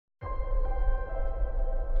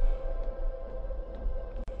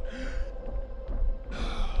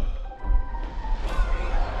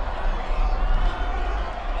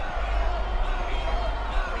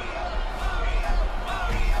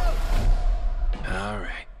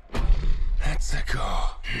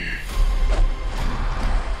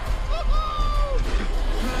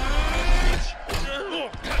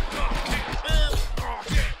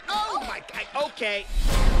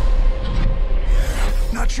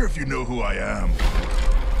not sure if you know who I am,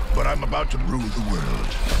 but I'm about to rule the world.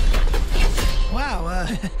 Wow,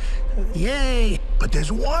 yay. But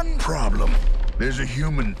there's one problem. There's a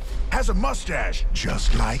human, has a mustache,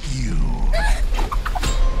 just like you.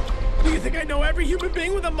 Do you think I know every human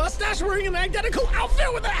being with a mustache wearing an identical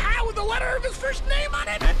outfit with a hat with the letter of his first name on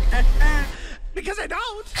it? Because I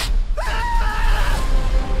don't.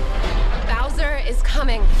 Bowser is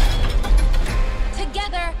coming.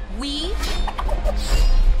 Together, we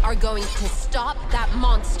are going to stop that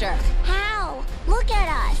monster. How? Look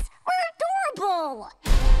at us. We're adorable.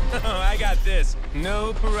 I got this.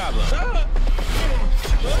 No problem.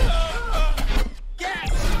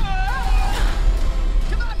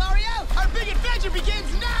 Come on, Mario! Our big adventure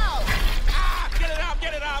begins now! Ah! Get it off!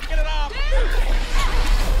 Get it off! Get it off!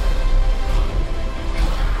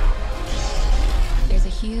 There's a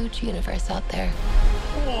huge universe out there.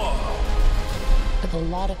 Whoa. With a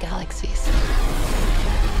lot of galaxies.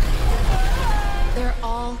 They're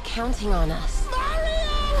all counting on us.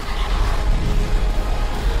 Mario!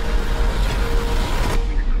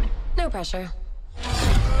 No pressure.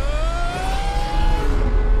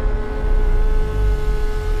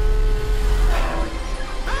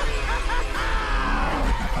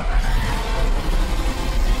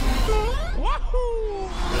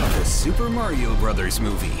 The Super Mario Brothers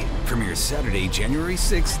movie premieres Saturday, January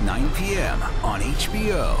 6th, 9 p.m. on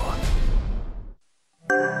HBO.